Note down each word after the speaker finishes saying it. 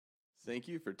Thank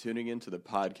you for tuning in to the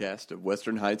podcast of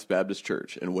Western Heights Baptist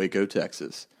Church in Waco,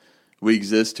 Texas. We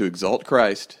exist to exalt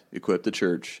Christ, equip the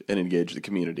church, and engage the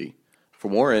community.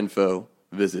 For more info,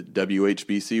 visit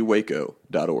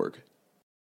whbcwaco.org.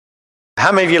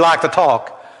 How many of you like to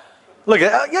talk? Look,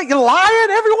 you're lying,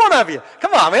 every one of you.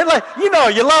 Come on, man. You know,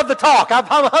 you love to talk. I've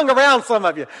hung around some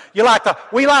of you. We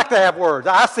like to have words.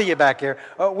 I see you back here.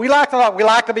 We like to talk. We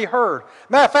like to be heard.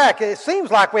 Matter of fact, it seems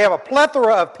like we have a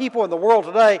plethora of people in the world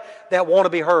today that want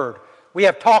to be heard. We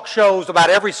have talk shows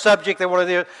about every subject they want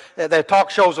to do. They have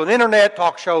talk shows on the internet,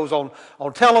 talk shows on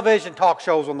television, talk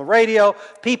shows on the radio.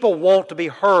 People want to be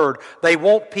heard. They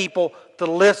want people to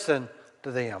listen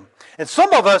to them. And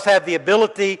some of us have the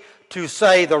ability to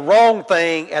say the wrong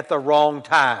thing at the wrong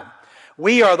time.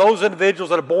 We are those individuals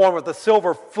that are born with a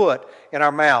silver foot in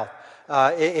our mouth.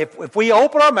 If we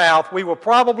open our mouth, we will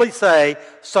probably say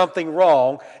something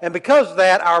wrong. And because of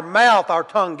that, our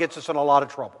tongue gets us in a lot of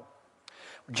trouble.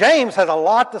 James has a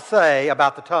lot to say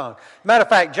about the tongue. Matter of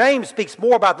fact, James speaks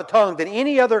more about the tongue than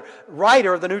any other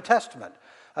writer of the New Testament.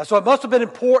 So it must have been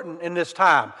important in this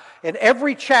time. In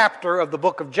every chapter of the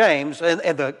book of James,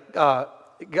 in the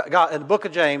book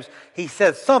of James, he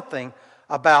says something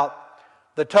about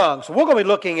the tongue. So we're going to be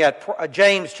looking at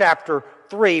James chapter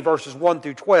 3, verses 1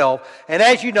 through 12. And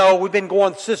as you know, we've been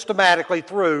going systematically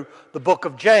through the book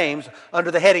of James under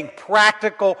the heading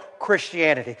Practical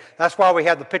Christianity. That's why we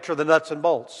have the picture of the nuts and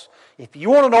bolts. If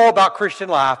you want to know about Christian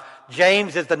life,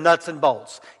 James is the nuts and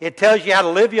bolts. It tells you how to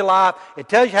live your life. It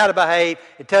tells you how to behave.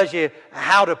 It tells you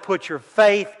how to put your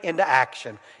faith into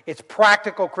action. It's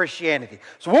practical Christianity.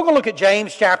 So we're going to look at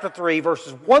James chapter 3,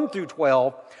 verses 1 through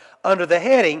 12, under the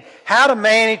heading, How to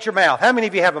Manage Your Mouth. How many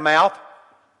of you have a mouth?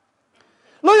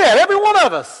 Look at it, every one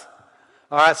of us.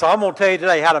 All right, so I'm going to tell you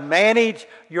today how to manage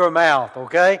your mouth,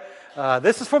 okay?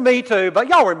 This is for me too, but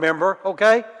y'all remember,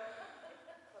 okay?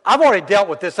 I've already dealt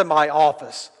with this in my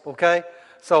office, okay?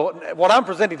 So what I'm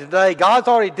presenting today, God's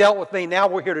already dealt with me. Now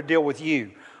we're here to deal with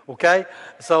you, okay?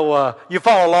 So you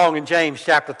follow along in James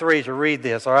chapter 3 as you read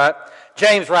this, all right?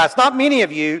 James writes, Not many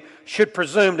of you should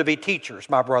presume to be teachers,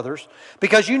 my brothers,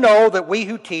 because you know that we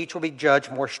who teach will be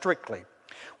judged more strictly.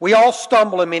 We all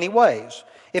stumble in many ways.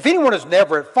 If anyone is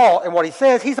never at fault in what he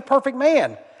says, he's a perfect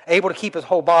man, able to keep his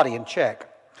whole body in check.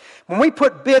 When we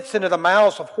put bits into the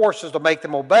mouths of horses to make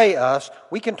them obey us,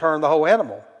 we can turn the whole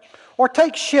animal. Or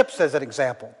take ships as an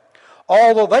example.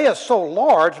 Although they are so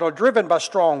large and are driven by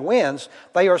strong winds,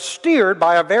 they are steered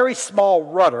by a very small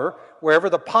rudder wherever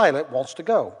the pilot wants to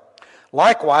go.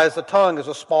 Likewise, the tongue is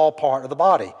a small part of the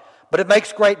body, but it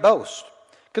makes great boast.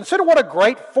 Consider what a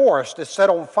great forest is set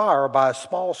on fire by a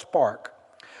small spark.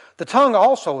 The tongue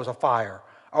also is a fire,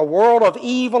 a world of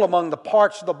evil among the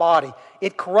parts of the body.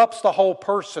 It corrupts the whole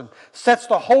person, sets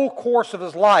the whole course of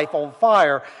his life on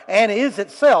fire, and is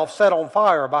itself set on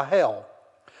fire by hell.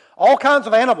 All kinds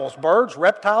of animals, birds,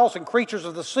 reptiles, and creatures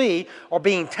of the sea are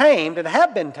being tamed and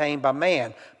have been tamed by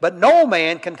man, but no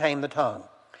man can tame the tongue.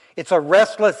 It's a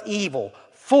restless evil,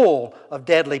 full of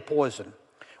deadly poison.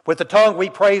 With the tongue we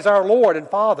praise our Lord and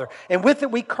Father, and with it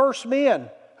we curse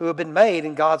men who have been made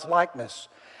in God's likeness.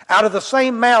 Out of the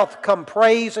same mouth come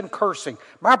praise and cursing.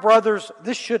 My brothers,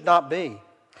 this should not be.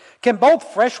 Can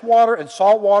both fresh water and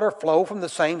salt water flow from the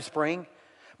same spring?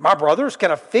 My brothers,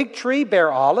 can a fig tree bear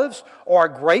olives or a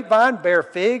grapevine bear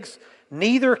figs?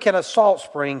 Neither can a salt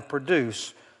spring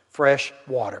produce fresh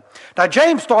water. Now,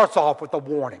 James starts off with a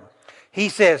warning. He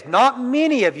says, not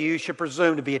many of you should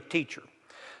presume to be a teacher.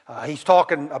 He's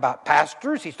talking about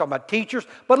pastors, he's talking about teachers,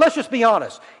 but let's just be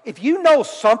honest. If you know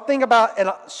something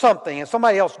about something and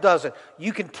somebody else doesn't,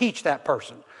 you can teach that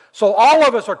person. So all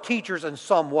of us are teachers in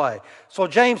some way. So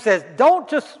James says, don't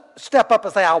just step up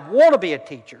and say, I want to be a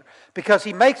teacher, because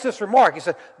he makes this remark. He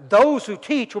said, those who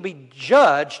teach will be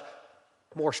judged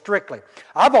more strictly.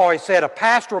 I've always said a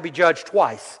pastor will be judged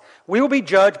twice. We will be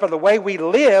judged by the way we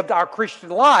lived our Christian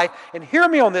life. And hear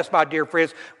me on this, my dear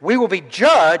friends. We will be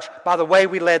judged by the way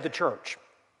we led the church.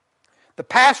 The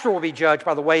pastor will be judged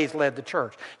by the way he's led the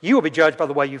church. You will be judged by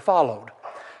the way you followed.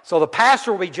 So the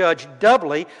pastor will be judged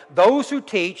doubly. Those who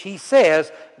teach, he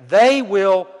says, they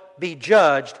will be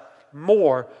judged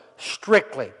more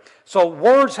strictly. So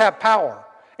words have power.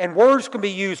 And words can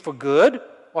be used for good,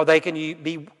 or they can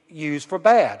be used for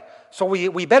bad. So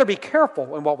we better be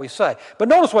careful in what we say. But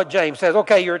notice what James says.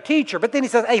 Okay, you're a teacher, but then he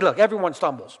says, hey, look, everyone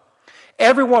stumbles.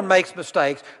 Everyone makes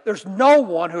mistakes. There's no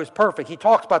one who is perfect. He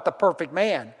talks about the perfect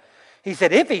man. He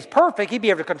said if he's perfect, he'd be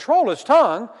able to control his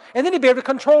tongue, and then he'd be able to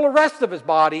control the rest of his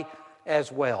body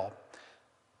as well.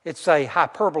 It's a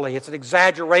hyperbole. It's an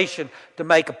exaggeration to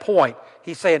make a point.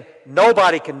 He's saying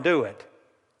nobody can do it.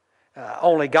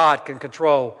 Only God can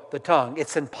control the tongue.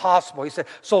 It's impossible. He said,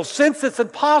 so since it's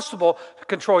impossible to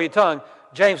control your tongue,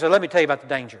 James said, let me tell you about the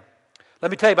danger. Let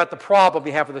me tell you about the problem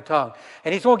you have with the tongue.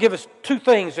 And he's going to give us two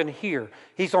things in here.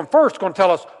 He's first going to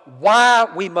tell us why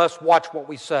we must watch what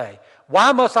we say.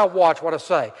 Why must I watch what I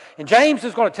say? And James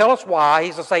is going to tell us why.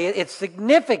 He's going to say it's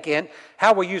significant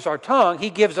how we use our tongue. He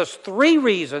gives us three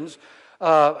reasons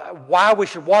why we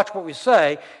should watch what we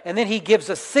say. And then he gives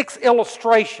us 6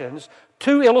 illustrations,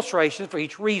 2 illustrations for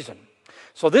each reason.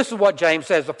 So this is what James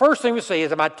says. The first thing we see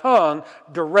is that my tongue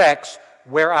directs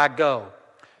where I go.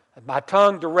 My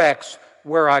tongue directs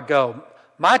where I go.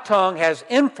 My tongue has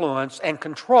influence and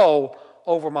control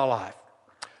over my life.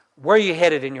 Where are you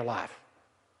headed in your life?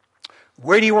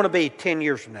 Where do you want to be 10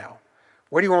 years from now?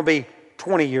 Where do you want to be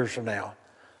 20 years from now?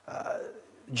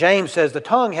 James says the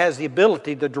tongue has the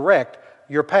ability to direct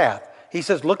your path. He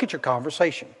says, look at your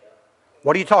conversation.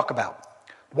 What do you talk about?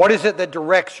 What is it that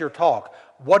directs your talk?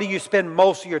 What do you spend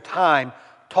most of your time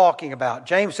talking about?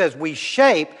 James says we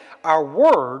shape our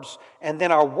words, and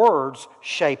then our words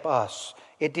shape us.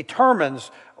 It determines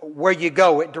where you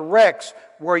go. It directs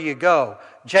where you go.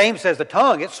 James says the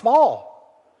tongue, it's small.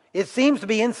 It seems to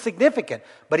be insignificant,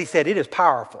 but he said it is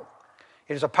powerful.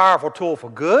 It is a powerful tool for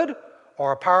good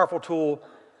or a powerful tool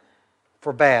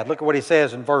for bad. Look at what he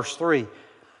says in verse 3.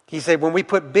 He said, when we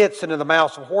put bits into the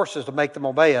mouths of horses to make them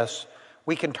obey us,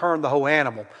 we can turn the whole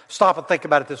animal. Stop and think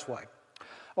about it this way.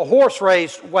 A horse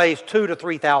weighs 2,000 to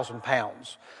 3,000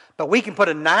 pounds, but we can put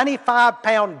a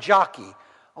 95-pound jockey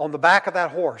on the back of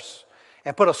that horse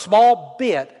and put a small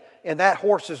bit in that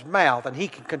horse's mouth, and he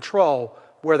can control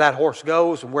where that horse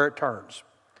goes and where it turns.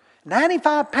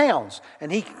 95 pounds,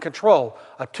 and he can control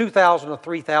a 2,000 or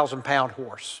 3,000 pound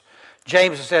horse.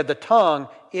 James has said the tongue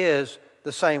is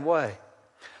the same way.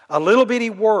 A little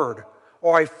bitty word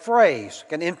or a phrase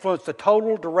can influence the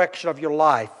total direction of your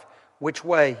life, which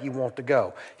way you want to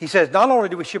go. He says not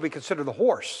only should we consider the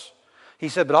horse, he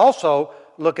said, but also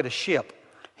look at a ship.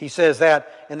 He says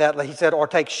he said, or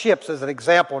take ships as an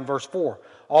example in verse 4.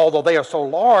 Although they are so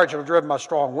large and are driven by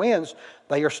strong winds,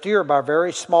 they are steered by a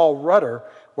very small rudder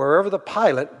wherever the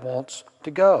pilot wants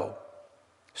to go.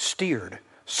 Steered.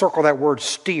 Circle that word,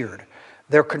 steered.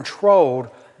 They're controlled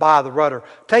by the rudder.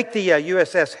 Take the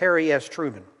USS Harry S.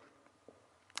 Truman.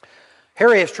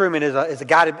 Harry S. Truman is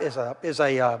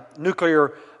a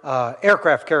nuclear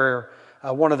aircraft carrier,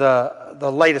 one of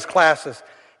the latest classes.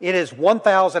 It is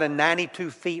 1,092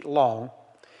 feet long.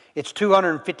 It's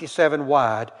 257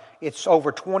 wide. It's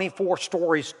over 24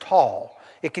 stories tall.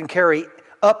 It can carry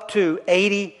up to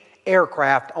 80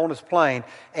 aircraft on its plane,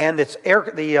 and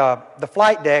the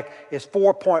flight deck is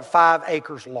 4.5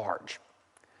 acres large.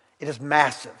 It is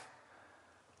massive.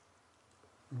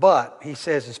 But, he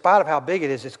says, in spite of how big it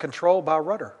is, it's controlled by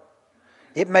rudder.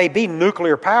 It may be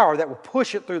nuclear power that will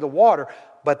push it through the water,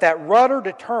 but that rudder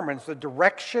determines the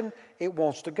direction it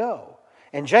wants to go.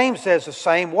 And James says the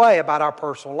same way about our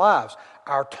personal lives.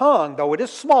 Our tongue, though it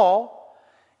is small,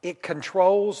 it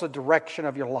controls the direction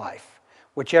of your life,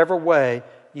 whichever way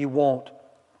you want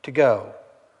to go.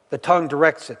 The tongue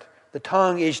directs it. The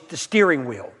tongue is the steering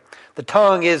wheel. The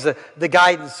tongue is the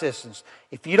guidance systems.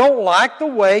 If you don't like the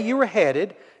way you're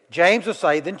headed, James will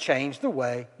say, then change the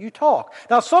way you talk.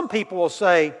 Now, some people will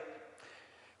say,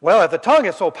 well, if the tongue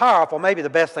is so powerful, maybe the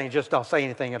best thing is just not say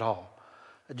anything at all.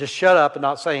 Just shut up and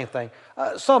not say anything.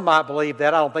 Some might believe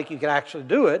that. I don't think you can actually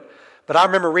do it. But I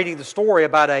remember reading the story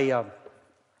about a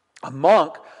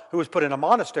monk who was put in a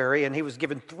monastery, and he was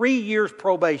given 3 years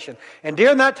probation. And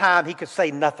during that time, he could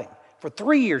say nothing. For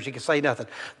 3 years, he could say nothing.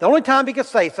 The only time he could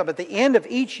say something, at the end of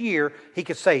each year, he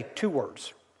could say 2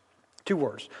 words. 2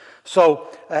 words. So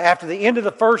after the end of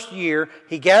the first year,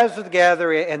 he gathers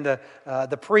together, and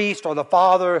the priest or the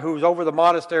father who's over the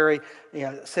monastery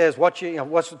says, what's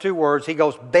the 2 words? He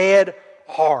goes, bed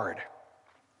hard.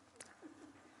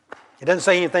 He doesn't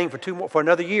say anything for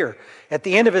another year. At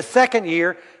the end of his second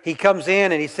year, he comes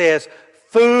in and he says,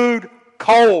 food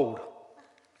cold.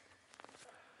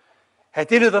 At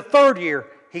the end of the third year,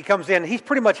 he comes in, and he's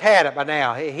pretty much had it by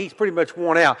now. He's pretty much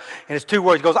worn out. And his 2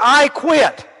 words, he goes, I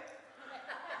quit.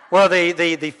 Well,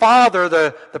 the father,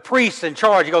 the priest in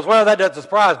charge, he goes, well, that doesn't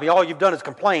surprise me. All you've done is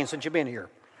complain since you've been here.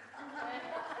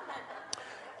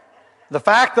 The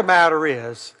fact of the matter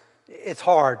is, it's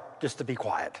hard just to be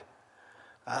quiet.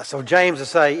 So James will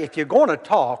say, if you're going to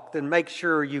talk, then make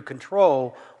sure you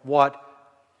control what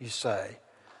you say.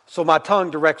 So my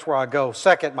tongue directs where I go.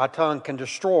 Second, my tongue can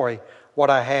destroy what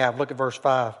I have. Look at verse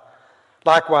 5.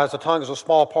 Likewise, the tongue is a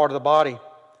small part of the body,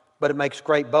 but it makes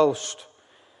great boast.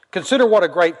 Consider what a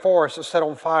great forest is set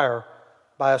on fire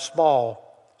by a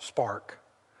small spark.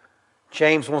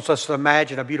 James wants us to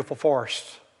imagine a beautiful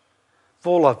forest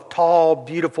full of tall,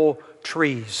 beautiful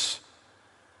trees.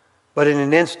 But in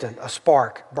an instant, a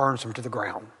spark burns them to the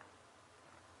ground.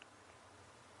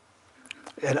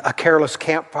 And a careless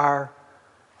campfire,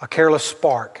 a careless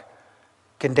spark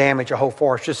can damage a whole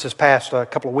forest. Just this past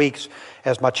couple of weeks,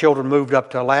 as my children moved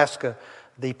up to Alaska,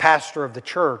 the pastor of the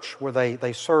church where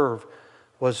they serve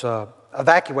was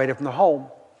evacuated from the home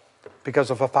because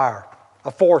of a fire,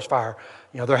 a forest fire.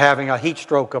 You know, they're having a heat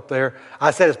stroke up there.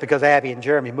 I said it's because Abby and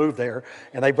Jeremy moved there,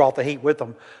 and they brought the heat with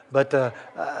them. But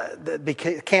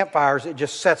the campfires, it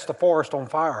just sets the forest on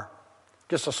fire.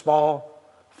 Just a small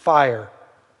fire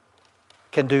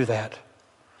can do that.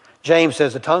 James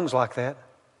says the tongue's like that.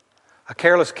 A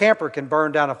careless camper can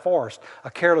burn down a forest.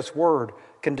 A careless word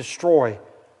can destroy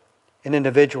an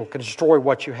individual, can destroy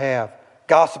what you have.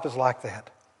 Gossip is like that.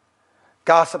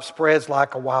 Gossip spreads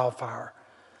like a wildfire.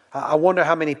 I wonder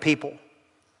how many people,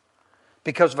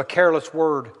 because of a careless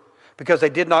word, because they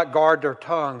did not guard their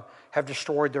tongue, have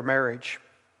destroyed their marriage.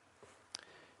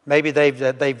 Maybe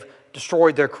they've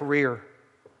destroyed their career.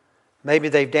 Maybe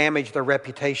they've damaged their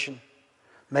reputation.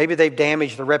 Maybe they've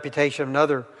damaged the reputation of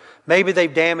another. Maybe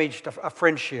they've damaged a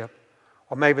friendship.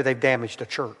 Or maybe they've damaged a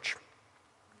church.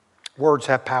 Words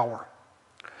have power.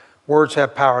 Words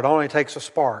have power. It only takes a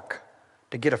spark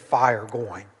to get a fire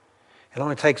going. It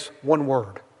only takes one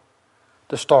word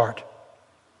to start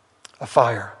a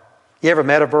fire. You ever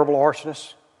met a verbal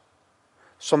arsonist?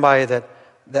 Somebody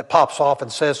that pops off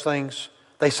and says things.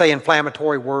 They say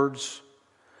inflammatory words.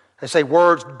 They say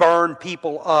words burn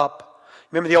people up.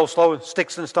 Remember the old slogan,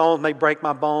 sticks and stones may break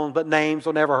my bones, but names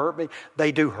will never hurt me?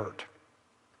 They do hurt.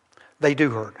 They do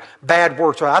hurt. Bad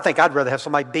words. I think I'd rather have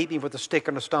somebody beat me with a stick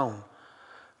and a stone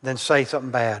than say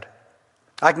something bad.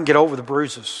 I can get over the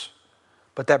bruises,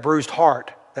 but that bruised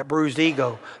heart, that bruised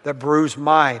ego, that bruised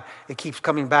mind, it keeps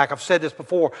coming back. I've said this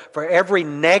before. For every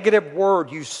negative word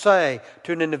you say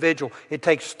to an individual, it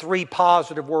takes 3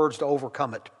 positive words to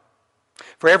overcome it.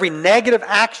 For every negative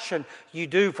action you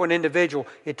do for an individual,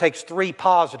 it takes 3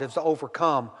 positives to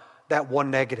overcome that one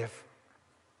negative.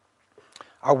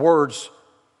 Our words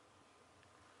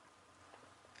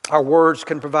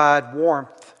can provide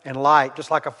warmth and light, just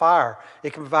like a fire.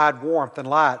 It can provide warmth and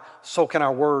light. So can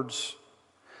our words.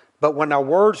 But when our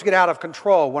words get out of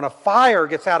control, when a fire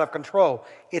gets out of control,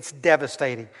 it's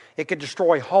devastating. It can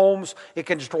destroy homes. It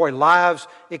can destroy lives.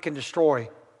 It can destroy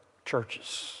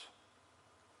churches.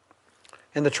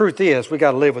 And the truth is, we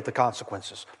got to live with the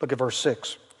consequences. Look at verse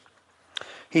 6.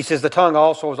 He says, the tongue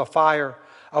also is a fire,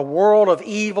 a world of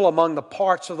evil among the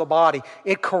parts of the body.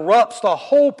 It corrupts the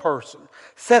whole person,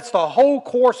 sets the whole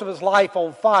course of his life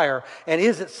on fire, and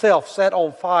is itself set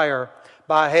on fire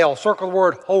by hell. Circle the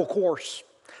word whole course.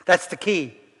 That's the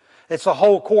key. It's the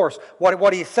whole course.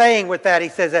 What he's saying with that, he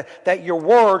says that your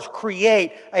words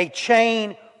create a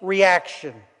chain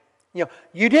reaction. You know,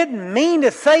 you didn't mean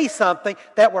to say something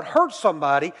that would hurt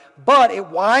somebody, but it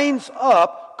winds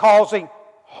up causing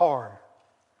harm.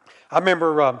 I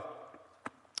remember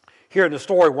hearing the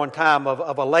story one time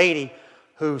of a lady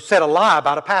who said a lie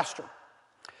about a pastor.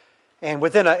 And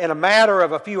in a matter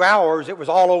of a few hours, it was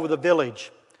all over the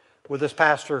village where this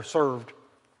pastor served.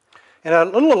 And a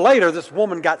little later, this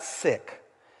woman got sick.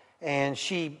 And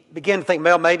she began to think,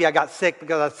 well, maybe I got sick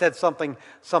because I said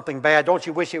something bad. Don't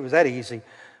you wish it was that easy?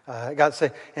 Got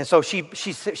sick. And so she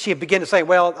began to say,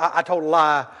 well, I told a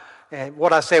lie, and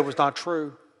what I said was not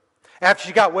true. After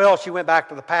she got well, she went back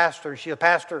to the pastor, and she said,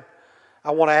 Pastor,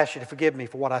 I want to ask you to forgive me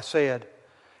for what I said.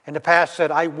 And the pastor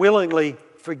said, I willingly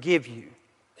forgive you,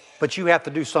 but you have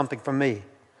to do something for me.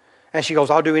 And she goes,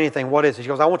 I'll do anything. What is it? She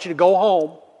goes, I want you to go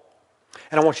home,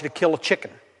 and I want you to kill a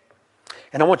chicken.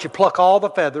 And I want you to pluck all the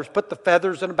feathers, put the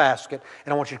feathers in a basket,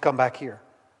 and I want you to come back here.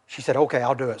 She said, okay,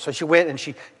 I'll do it. So she went and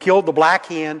she killed the black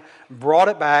hen, brought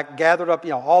it back, gathered up,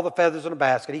 all the feathers in a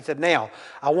basket. He said, now,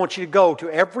 I want you to go to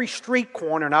every street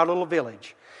corner in our little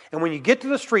village. And when you get to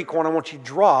the street corner, I want you to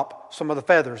drop some of the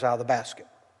feathers out of the basket.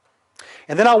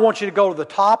 And then I want you to go to the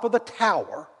top of the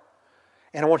tower,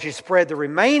 and I want you to spread the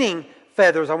remaining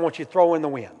feathers. I want you to throw in the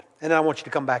wind. And then I want you to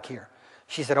come back here.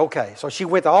 She said, okay. So she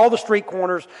went to all the street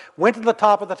corners, went to the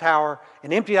top of the tower,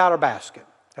 and emptied out her basket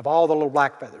of all the little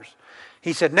black feathers.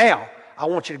 He said, now, I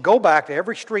want you to go back to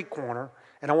every street corner,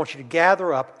 and I want you to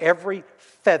gather up every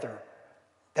feather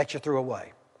that you threw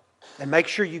away. And make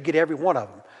sure you get every one of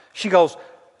them. She goes,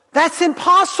 that's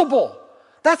impossible.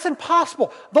 That's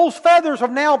impossible. Those feathers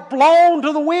have now blown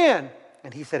to the wind.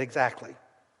 And he said, exactly.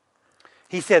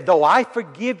 He said, though I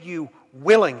forgive you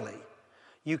willingly,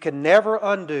 you can never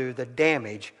undo the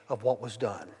damage of what was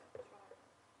done.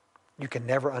 You can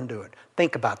never undo it.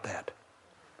 Think about that.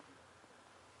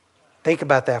 Think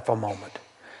about that for a moment.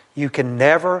 You can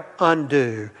never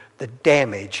undo the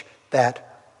damage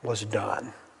that was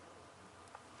done.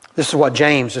 This is what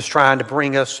James is trying to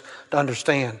bring us to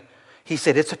understand. He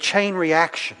said it's a chain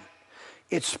reaction.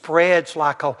 It spreads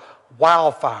like a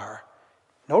wildfire.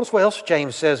 Notice what else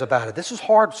James says about it. This is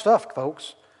hard stuff,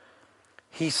 folks.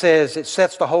 He says it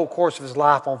sets the whole course of his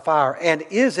life on fire and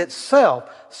is itself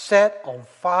set on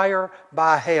fire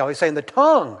by hell. He's saying the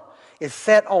tongue is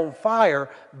set on fire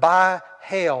by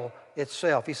hell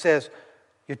itself. He says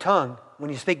your tongue, when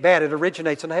you speak bad, it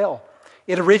originates in hell.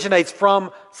 It originates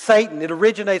from Satan. It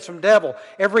originates from devil.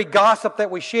 Every gossip that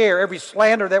we share, every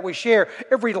slander that we share,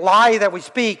 every lie that we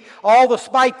speak, all the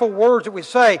spiteful words that we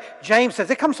say, James says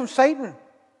it comes from Satan.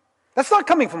 That's not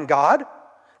coming from God.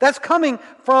 That's coming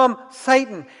from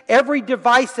Satan. Every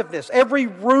divisiveness, every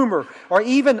rumor, or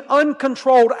even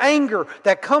uncontrolled anger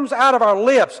that comes out of our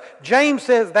lips, James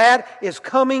says that is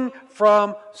coming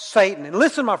from Satan. And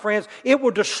listen, my friends, it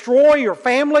will destroy your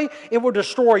family, it will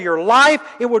destroy your life,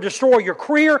 it will destroy your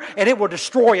career, and it will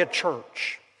destroy a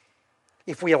church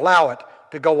if we allow it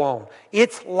to go on.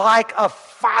 It's like a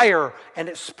fire, and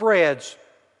it spreads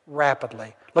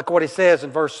rapidly. Look at what he says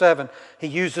in verse 7. He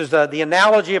uses the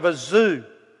analogy of a zoo.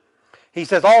 He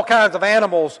says all kinds of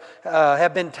animals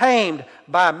have been tamed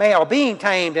by man, or being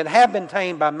tamed and have been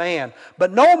tamed by man.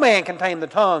 But no man can tame the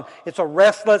tongue. It's a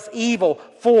restless evil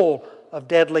full of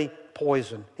deadly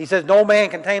poison. He says no man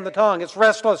can tame the tongue. It's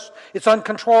restless. It's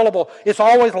uncontrollable. It's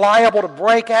always liable to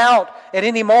break out at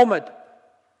any moment.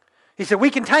 He said,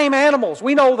 we can tame animals.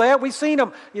 We know that. We've seen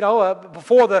them,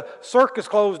 before the circus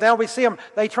closed down. We see them.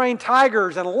 They train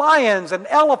tigers and lions and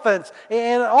elephants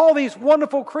and all these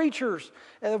wonderful creatures.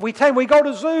 We go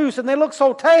to zoos and they look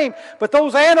so tame. But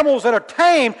those animals that are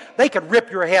tamed, they could rip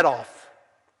your head off.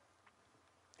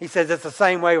 He says it's the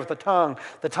same way with the tongue.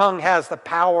 The tongue has the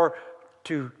power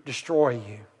to destroy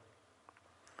you.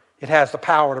 It has the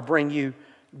power to bring you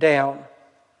down.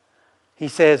 He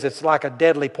says it's like a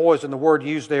deadly poison. The word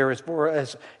used there is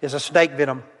a snake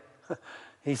venom.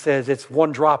 He says it's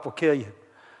one drop will kill you.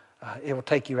 It will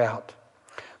take you out.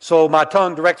 So my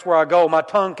tongue directs where I go. My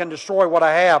tongue can destroy what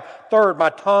I have. Third,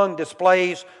 my tongue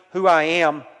displays who I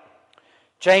am.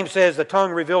 James says the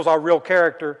tongue reveals our real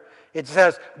character. It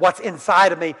says what's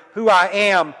inside of me, who I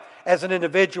am as an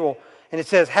individual. And it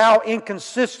says how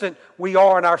inconsistent we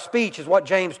are in our speech is what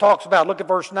James talks about. Look at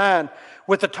verse 9.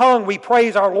 With the tongue we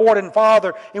praise our Lord and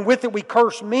Father, and with it we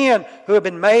curse men who have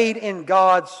been made in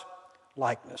God's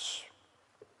likeness.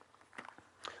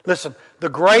 Listen, the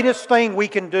greatest thing we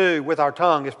can do with our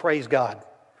tongue is praise God.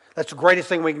 That's the greatest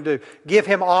thing we can do. Give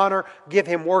Him honor, give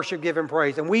Him worship, give Him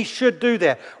praise. And we should do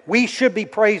that. We should be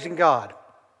praising God.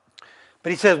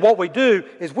 But he says what we do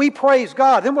is we praise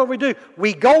God. Then what we do,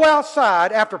 we go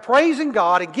outside after praising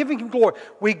God and giving Him glory.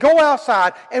 We go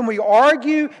outside and we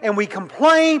argue and we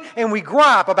complain and we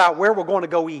gripe about where we're going to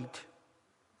go eat.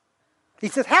 He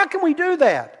says, how can we do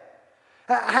that?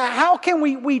 How can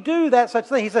we do that such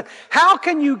thing? He said, how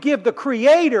can you give the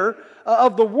Creator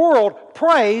of the world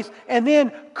praise and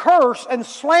then curse and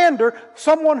slander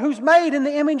someone who's made in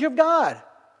the image of God?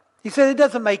 He said it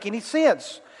doesn't make any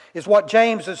sense. Is what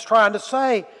James is trying to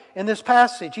say in this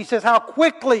passage. He says how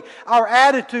quickly our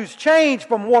attitudes change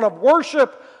from one of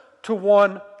worship to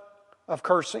one of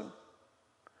cursing.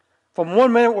 From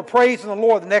one minute we're praising the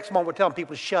Lord, the next moment we're telling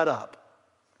people to shut up.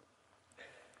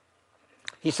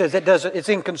 He says it's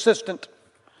inconsistent.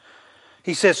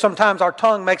 He says sometimes our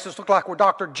tongue makes us look like we're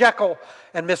Dr. Jekyll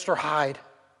and Mr. Hyde.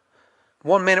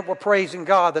 One minute we're praising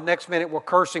God, the next minute we're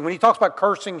cursing. When he talks about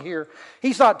cursing here,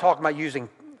 he's not talking about using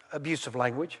abusive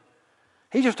language.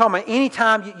 He's just talking about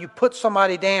anytime you put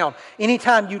somebody down,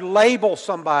 anytime you label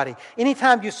somebody,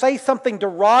 anytime you say something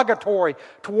derogatory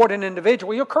toward an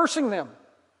individual, you're cursing them.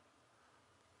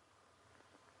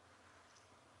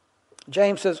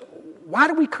 James says, why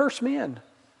do we curse men?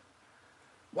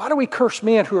 Why do we curse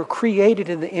men who are created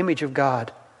in the image of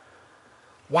God?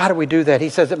 Why do we do that? He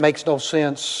says it makes no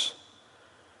sense.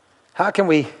 How can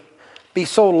we be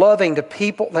so loving to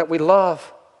people that we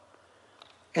love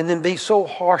and then be so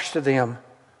harsh to them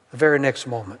the very next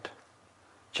moment?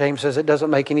 James says it doesn't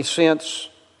make any sense.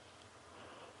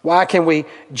 Why can we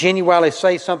genuinely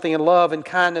say something in love and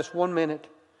kindness one minute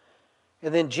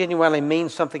and then genuinely mean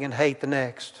something in hate the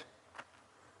next?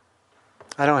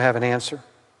 I don't have an answer.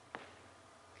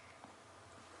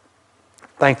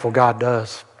 Thankful God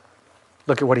does.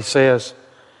 Look at what he says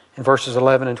in verses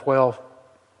 11 and 12.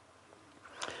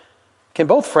 Can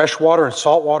both fresh water and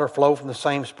salt water flow from the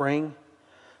same spring?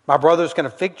 My brothers, can a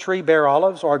fig tree bear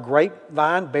olives or a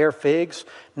grapevine bear figs?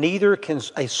 Neither can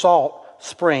a salt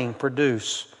spring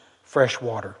produce fresh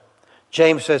water.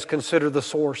 James says, consider the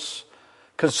source.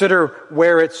 Consider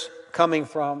where it's coming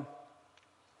from.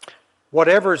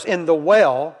 Whatever's in the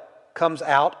well comes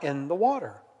out in the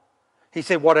water. He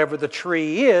said, whatever the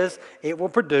tree is, it will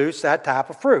produce that type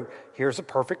of fruit. Here's a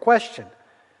perfect question.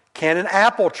 Can an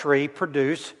apple tree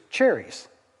produce cherries?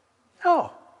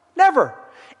 No, never.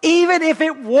 Even if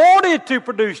it wanted to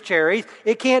produce cherries,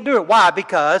 it can't do it. Why?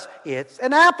 Because it's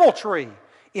an apple tree.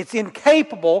 It's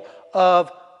incapable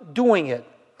of doing it.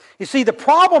 You see, the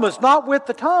problem is not with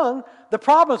the tongue. The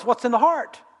problem is what's in the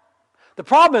heart. The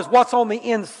problem is what's on the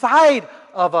inside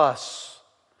of us.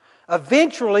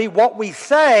 Eventually, what we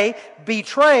say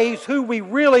betrays who we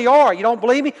really are. You don't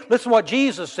believe me? Listen to what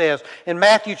Jesus says in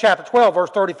Matthew chapter 12, verse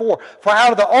 34. For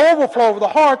out of the overflow of the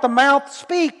heart, the mouth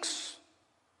speaks.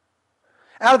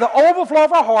 Out of the overflow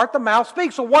of our heart, the mouth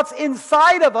speaks. So what's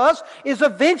inside of us is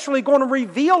eventually going to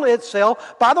reveal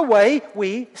itself by the way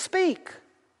we speak.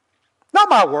 Not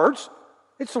my words.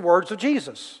 It's the words of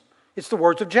Jesus. It's the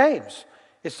words of James.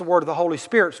 It's the word of the Holy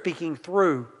Spirit speaking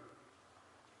through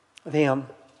them.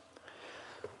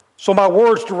 So my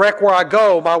words direct where I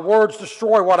go. My words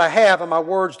destroy what I have, and my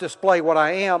words display what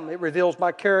I am. It reveals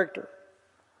my character.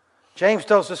 James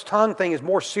tells this tongue thing is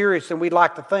more serious than we'd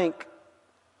like to think.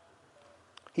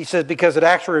 He says because it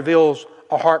actually reveals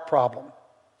a heart problem.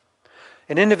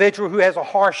 An individual who has a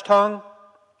harsh tongue,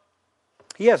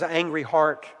 he has an angry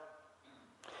heart.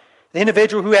 The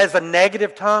individual who has a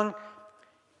negative tongue,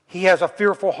 he has a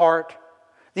fearful heart.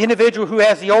 The individual who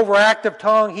has the overactive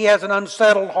tongue, he has an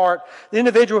unsettled heart. The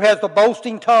individual who has the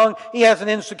boasting tongue, he has an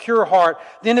insecure heart.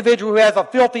 The individual who has a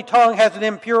filthy tongue has an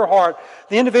impure heart.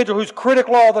 The individual who's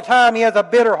critical all the time, he has a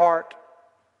bitter heart.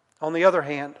 On the other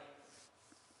hand,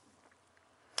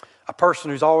 a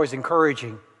person who's always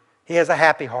encouraging, he has a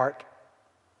happy heart.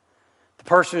 The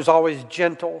person who's always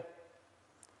gentle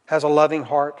has a loving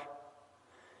heart.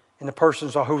 And the person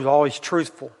who's always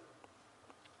truthful,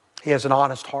 he has an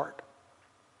honest heart.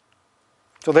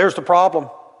 So there's the problem.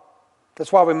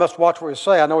 That's why we must watch what we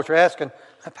say. I know what you're asking.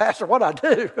 Pastor, what do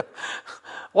I do?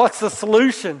 What's the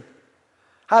solution?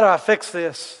 How do I fix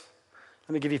this?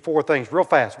 Let me give you 4 things real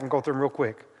fast. We're going to go through them real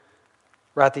quick.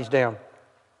 Write these down.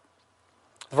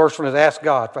 The first one is ask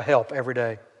God for help every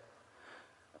day.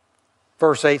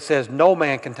 Verse 8 says, no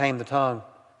man can tame the tongue.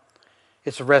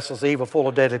 It's a restless evil full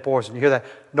of deadly poison. You hear that?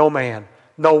 No man,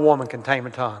 no woman can tame a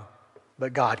tongue,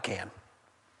 but God can.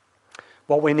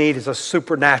 What we need is a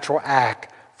supernatural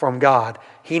act from God.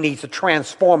 He needs to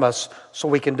transform us so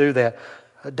we can do that.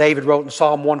 David wrote in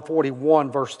Psalm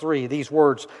 141, verse 3, these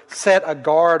words, set a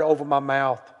guard over my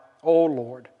mouth, O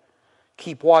Lord.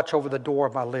 Keep watch over the door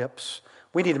of my lips.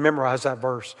 We need to memorize that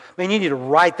verse. I mean, you need to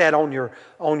write that on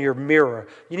your mirror.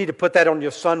 You need to put that on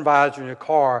your sun visor in your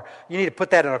car. You need to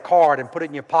put that in a card and put it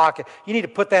in your pocket. You need to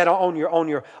put that on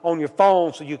your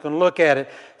phone so you can look at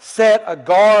it. Set a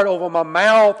guard over my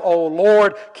mouth, O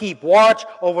Lord. Keep watch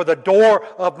over the door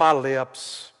of my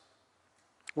lips.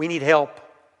 We need help.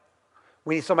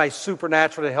 We need somebody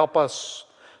supernatural to help us.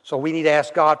 So we need to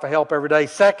ask God for help every day.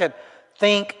 Second,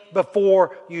 think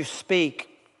before you speak.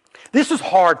 This is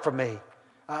hard for me.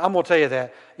 I'm going to tell you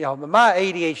that. You know, my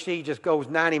ADHD just goes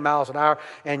 90 miles an hour,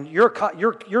 and you're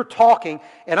talking,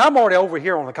 and I'm already over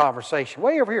here on the conversation,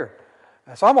 way over here.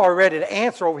 So I'm already ready to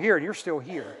answer over here, and you're still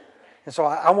here. And so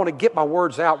I want to get my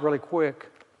words out really quick.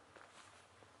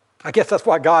 I guess that's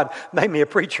why God made me a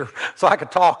preacher, so I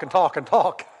could talk and talk and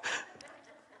talk.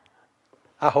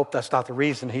 I hope that's not the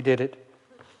reason He did it.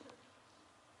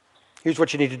 Here's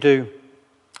what you need to do.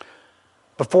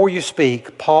 Before you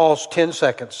speak, pause 10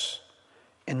 seconds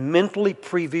and mentally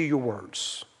preview your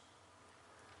words.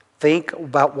 Think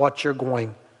about what you're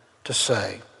going to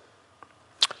say.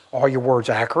 Are your words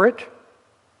accurate?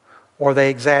 Or are they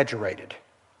exaggerated?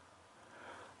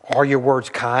 Are your words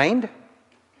kind?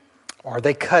 Or are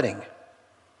they cutting?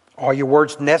 Are your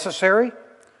words necessary?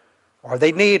 Or are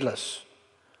they needless?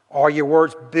 Are your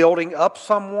words building up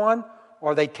someone?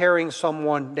 Or are they tearing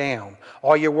someone down?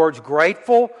 Are your words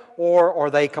grateful? Or are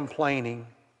they complaining?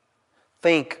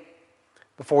 Think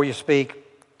before you speak.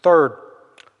 Third,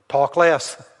 talk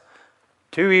less.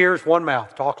 2 ears, 1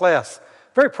 mouth. Talk less.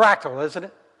 Very practical, isn't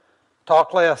it?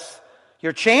 Talk less.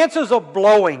 Your chances of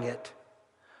blowing it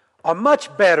are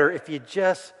much better if you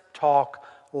just talk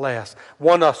less.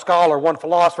 One scholar, one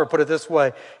philosopher put it this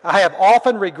way: I have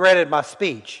often regretted my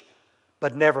speech,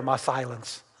 but never my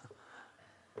silence.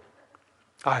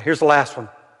 All right, here's the last one.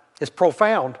 It's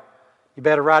profound. You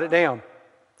better write it down.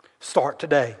 Start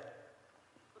today.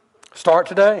 Start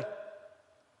today.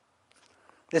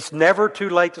 It's never too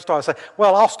late to start. Say,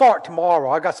 well, I'll start tomorrow.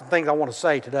 I got some things I want to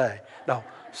say today. No,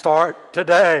 start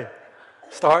today.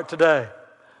 Start today.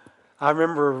 I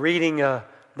remember reading the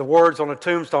words on a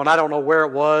tombstone. I don't know where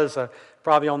it was.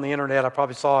 Probably on the internet. I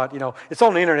probably saw it. It's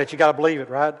on the internet. You got to believe it,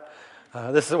 right?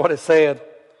 This is what it said.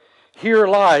 Here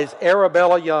lies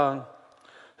Arabella Young,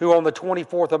 who on the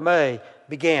 24th of May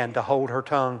began to hold her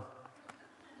tongue.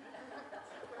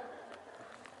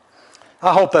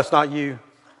 I hope that's not you.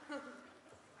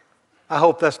 I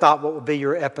hope that's not what will be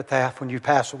your epitaph when you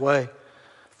pass away.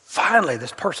 Finally,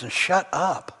 this person shut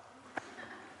up.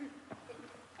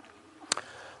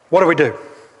 What do we do?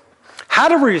 How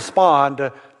do we respond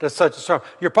to such a sermon?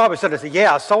 You're probably saying,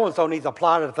 yeah, so-and-so needs to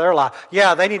apply it to their life.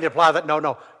 Yeah, they need to apply that.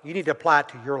 No, you need to apply it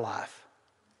to your life.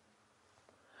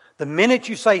 The minute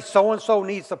you say so-and-so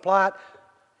needs to apply it,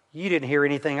 you didn't hear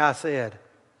anything I said.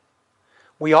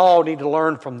 We all need to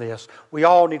learn from this. We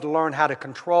all need to learn how to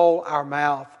control our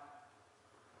mouth.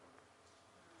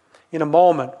 In a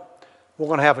moment, we're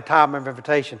going to have a time of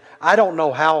invitation. I don't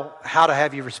know how to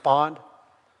have you respond.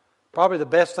 Probably the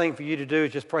best thing for you to do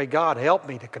is just pray, God, help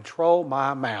me to control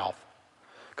my mouth.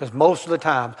 Because most of the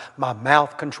time, my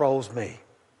mouth controls me.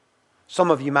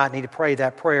 Some of you might need to pray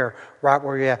that prayer right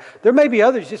where you're at. There may be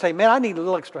others you say, man, I need a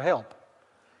little extra help.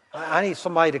 I need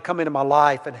somebody to come into my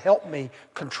life and help me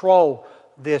control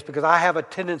this because I have a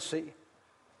tendency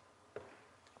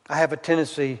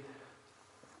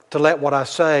to let what I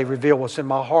say reveal what's in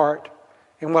my heart.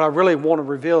 And what I really want to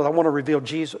reveal, I want to reveal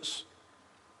Jesus.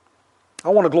 I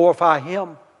want to glorify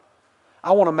Him.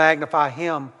 I want to magnify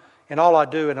Him in all I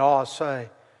do and all I say.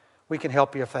 We can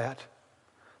help you with that.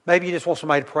 Maybe you just want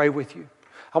somebody to pray with you.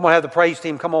 I'm going to have the praise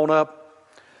team come on up.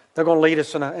 They're going to lead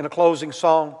us in a closing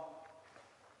song.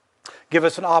 Give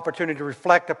us an opportunity to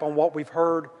reflect upon what we've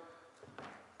heard,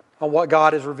 on what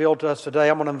God has revealed to us today.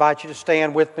 I'm going to invite you to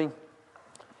stand with me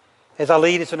as I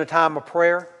lead us in a time of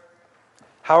prayer.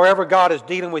 However God is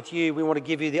dealing with you, we want to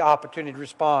give you the opportunity to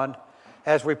respond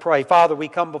as we pray. Father, we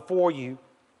come before you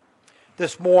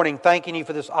this morning thanking you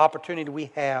for this opportunity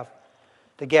we have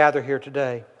to gather here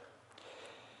today.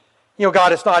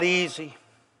 God, it's not easy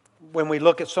when we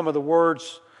look at some of the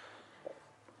words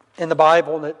in the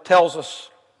Bible that tells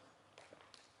us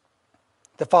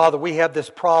that, Father, we have this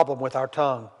problem with our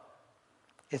tongue.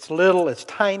 It's little, it's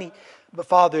tiny, but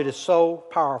Father, it is so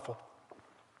powerful.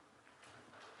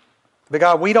 But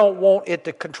God, we don't want it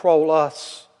to control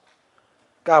us.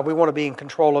 God, we want to be in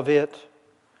control of it.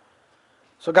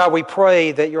 So God, we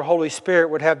pray that your Holy Spirit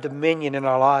would have dominion in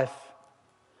our life.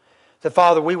 That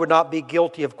Father, we would not be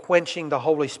guilty of quenching the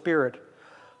Holy Spirit,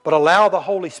 but allow the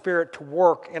Holy Spirit to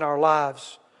work in our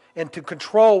lives and to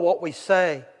control what we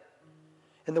say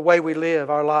and the way we live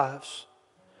our lives.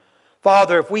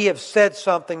 Father, if we have said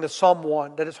something to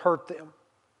someone that has hurt them,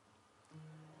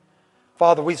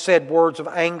 Father, we've said words of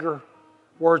anger,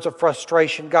 words of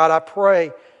frustration. God, I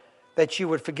pray that you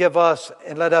would forgive us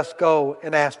and let us go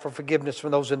and ask for forgiveness from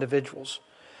those individuals.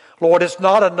 Lord, it's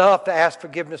not enough to ask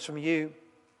forgiveness from you.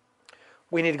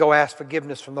 We need to go ask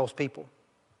forgiveness from those people.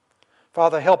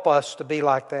 Father, help us to be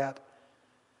like that.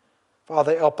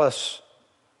 Father, help us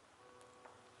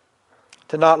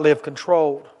to not live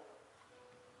controlled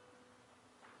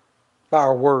by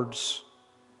our words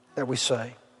that we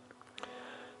say.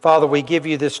 Father, we give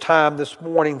you this time this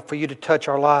morning for you to touch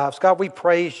our lives. God, we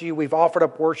praise you. We've offered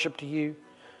up worship to you.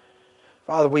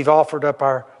 Father, we've offered up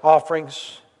our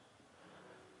offerings.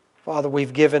 Father,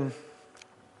 we've given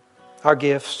our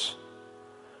gifts.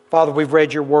 Father, we've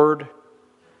read your word.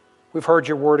 We've heard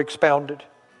your word expounded.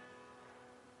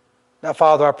 Now,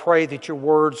 Father, I pray that your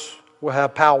words will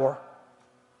have power,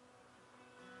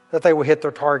 that they will hit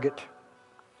their target.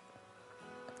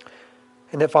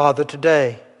 And that, Father,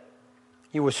 today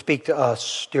you will speak to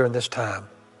us during this time.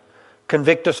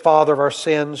 Convict us, Father, of our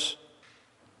sins.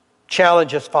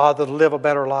 Challenge us, Father, to live a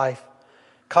better life.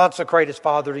 Consecrate us,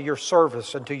 Father, to your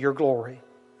service and to your glory.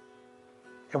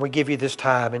 And we give you this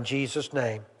time in Jesus'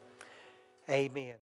 name. Amen.